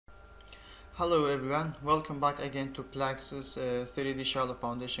Hello everyone, welcome back again to Plaxis 3D Shallow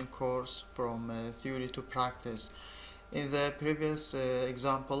Foundation course from theory to practice. In the previous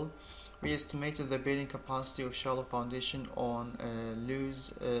example, we estimated the bearing capacity of shallow foundation on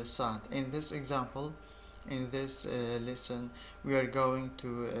loose sand. In this example, in this lesson, we are going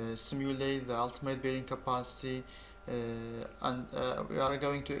to simulate the ultimate bearing capacity and we are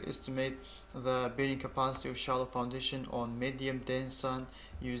going to estimate the bearing capacity of shallow foundation on medium dense sand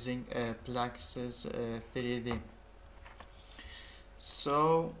using Plaxis 3D.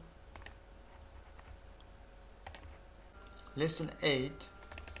 So lesson 8,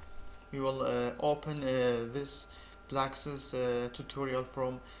 we will open this Plaxis tutorial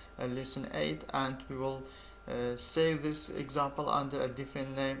from lesson 8, and we will save this example under a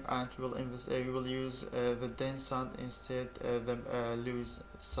different name, and we will use the dense sand instead the loose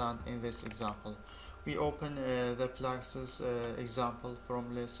sand in this example. We open the Plaxis example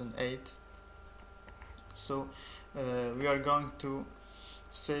from lesson 8. So we are going to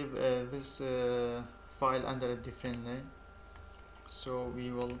save this file under a different name. So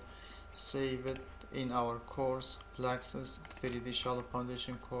we will save it in our course Plaxis 3D Shallow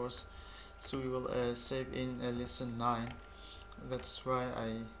Foundation course. So we will save in lesson 9. That's why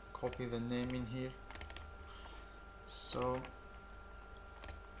I copy the name in here. So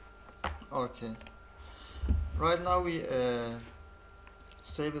okay, right now we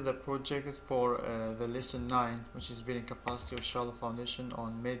save the project for the lesson 9, which is bearing capacity of shallow foundation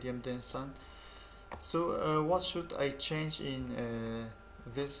on medium dense sand. So what should I change in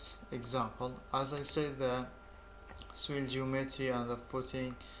this example? As I said, the soil geometry and the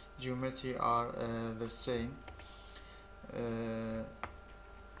footing geometry are the same,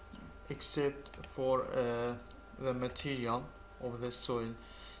 except for the material of the soil.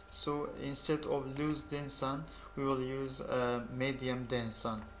 So instead of loose dense sand, we will use medium dense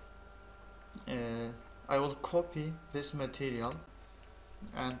sand. I will copy this material,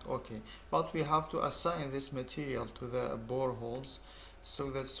 and okay, but we have to assign this material to the boreholes.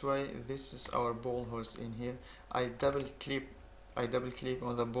 So that's why this is our boreholes in here. I double click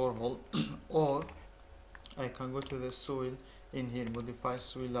on the borehole or I can go to the soil in here, modify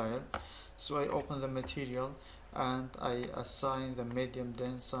soil layer. So I open the material and I assign the medium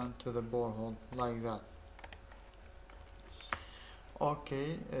dense sand to the borehole like that.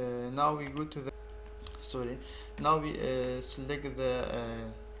 Okay, now we go to the now we select the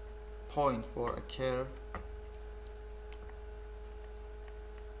point for a curve.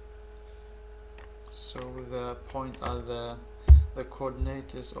 So the point at the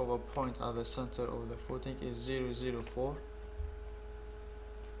coordinates of a point at the center of the footing is 0, 0, 4.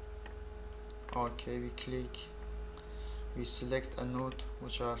 Okay, we select a node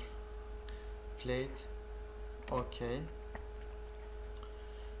which are plate. Okay,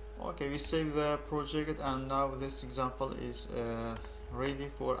 we save the project, and now this example is ready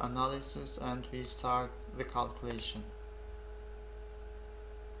for analysis, and we start the calculation.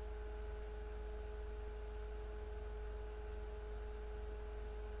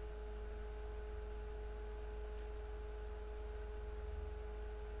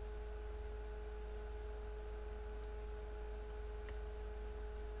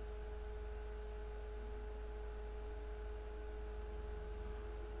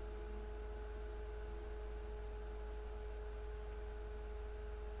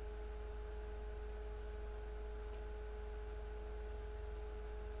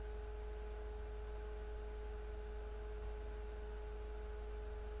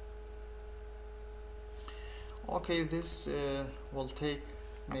 Okay, this will take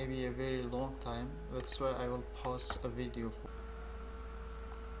maybe a very long time. That's why I will pause a video for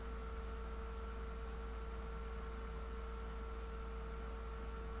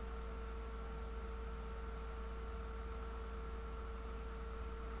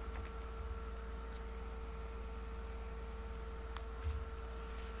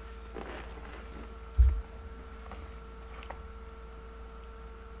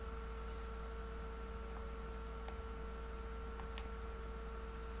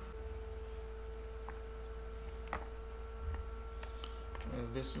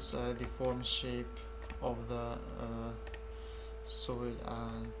this is a deformed shape of the soil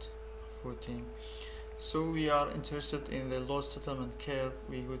and footing. So we are interested in the load settlement curve.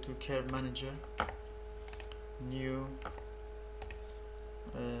 We go to curve manager, new,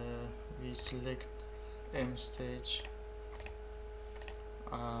 we select M stage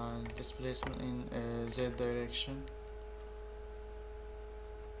and displacement in Z direction.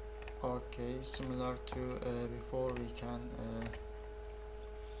 Okay, similar to before, we can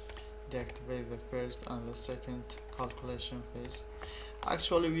deactivate the first and the second calculation phase.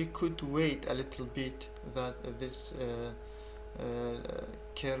 Actually, we could wait a little bit that this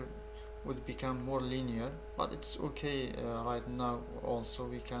curve would become more linear, but it's okay right now. Also,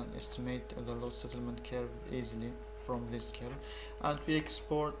 we can estimate the load settlement curve easily from this curve, and we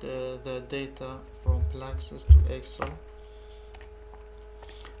export the data from Plaxis to Excel,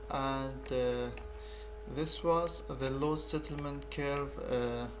 and this was the load settlement curve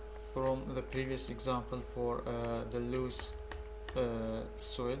from the previous example for the loose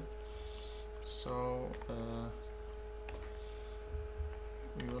soil. So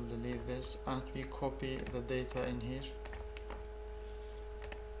we will delete this and we copy the data in here.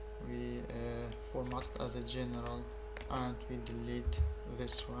 We format it as a general and we delete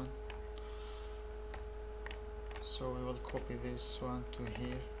this one. So we will copy this one to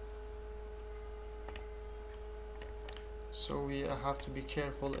here. So we have to be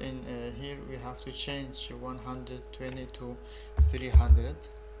careful in here. We have to change 120 to 300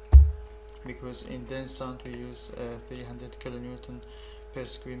 because in dense sand we use 300 kilonewton per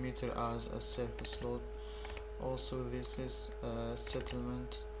square meter as a surface load. Also, this is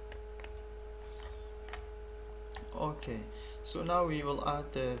settlement. Okay, so now we will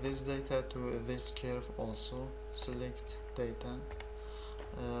add this data to this curve also. Select data,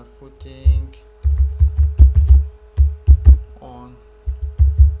 footing on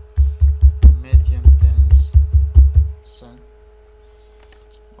medium dense sand.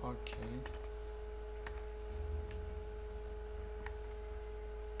 Okay,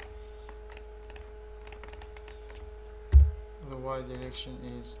 the y direction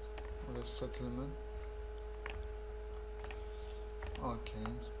is the settlement. Okay,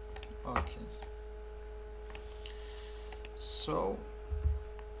 so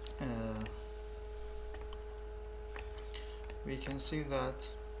we can see that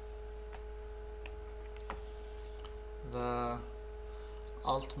the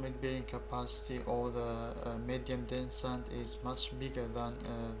ultimate bearing capacity of the medium dense sand is much bigger than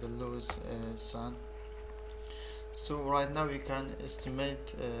the loose sand. So right now we can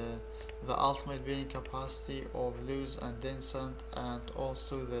estimate the ultimate bearing capacity of loose and dense sand and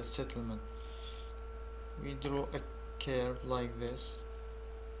also the settlement. We draw a curve like this.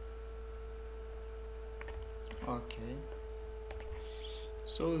 Okay,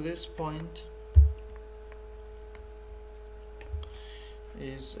 so this point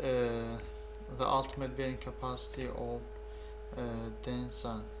is the ultimate bearing capacity of dense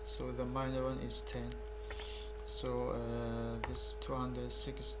sand. So the minor one is 10. So this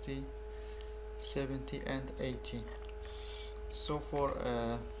 260, 70 and 80. So for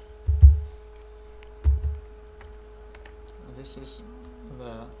this is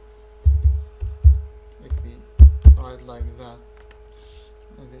the, if we write like that,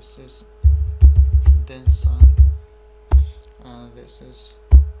 this is dense sand and this is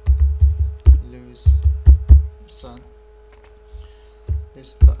loose sand. This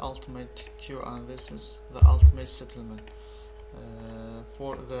is the ultimate Q and this is the ultimate settlement.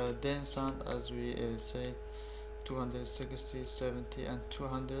 For the dense sand, as we said, 260, 70 and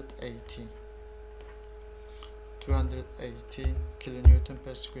 280 kilonewton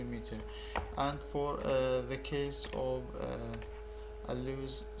per square meter. And for the case of a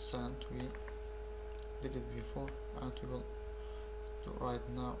loose sand, we did it before and we will do right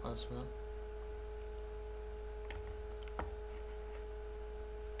now as well.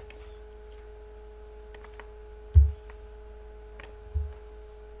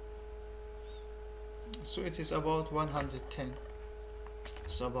 So it is about 110.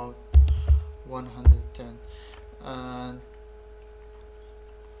 It's about 110. And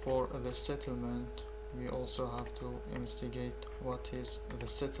for the settlement, we also have to investigate what is the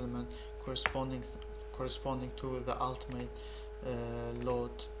settlement corresponding to the ultimate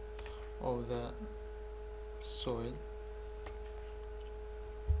load of the soil.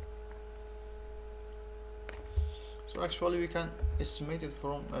 So actually we can estimate it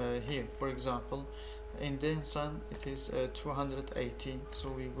from here. For example, in dense sand it is 280, so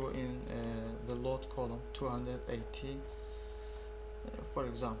we go in the load column 280. For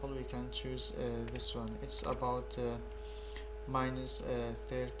example, we can choose this one. It's about minus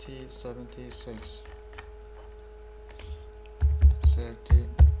 3076.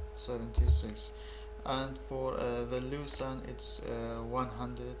 And for the loose sand it's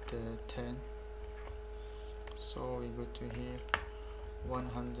 110. So we go to here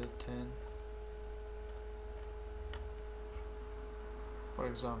 110. For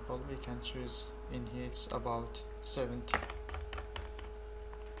example, we can choose in here it's about 70.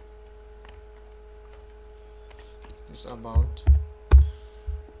 It's about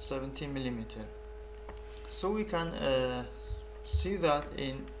 70 millimeter. So we can see that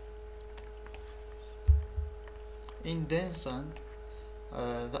in dense sand,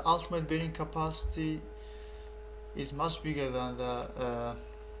 the ultimate bearing capacity is much bigger than the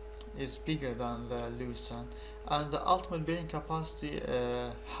loose sand, and the ultimate bearing capacity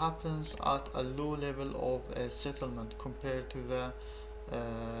happens at a low level of settlement compared to the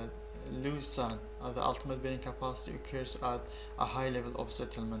loose sand. The ultimate bearing capacity occurs at a high level of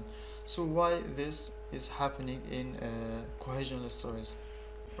settlement. So why this is happening in cohesionless soils?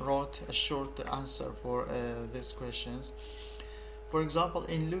 Wrote a short answer for these questions. For example,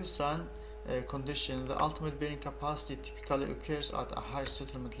 in loose sand condition, the ultimate bearing capacity typically occurs at a higher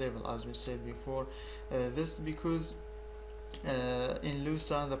settlement level, as we said before. This is because in loose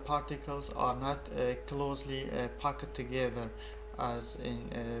sand the particles are not closely packed together as in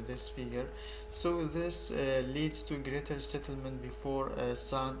this figure, so this leads to greater settlement before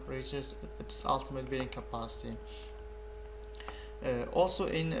sand reaches its ultimate bearing capacity. Also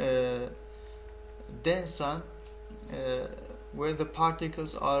in dense sand, where the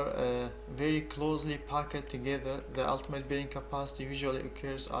particles are very closely packed together, the ultimate bearing capacity usually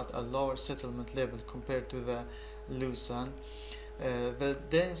occurs at a lower settlement level compared to the loose sand. The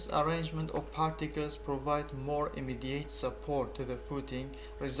dense arrangement of particles provide more immediate support to the footing,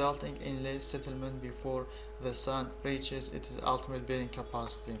 resulting in less settlement before the sand reaches its ultimate bearing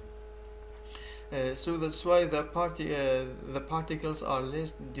capacity. So that's why the particles are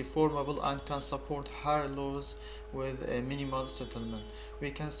less deformable and can support higher loads with a minimal settlement.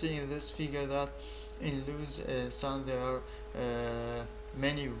 We can see in this figure that in loose sand there are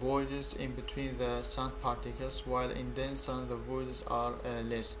many voids in between the sand particles, while in dense sand the voids are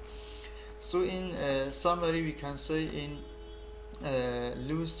less. So in summary, we can say in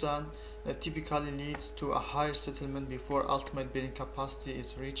loose sand typically leads to a higher settlement before ultimate bearing capacity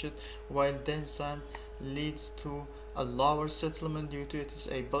is reached, while dense sand leads to a lower settlement due to its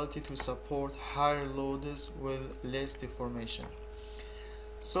ability to support higher loads with less deformation.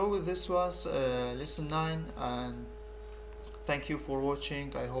 So this was lesson 9, and thank you for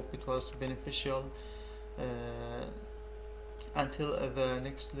watching. I hope it was beneficial. Until the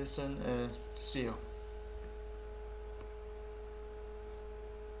next lesson, see you.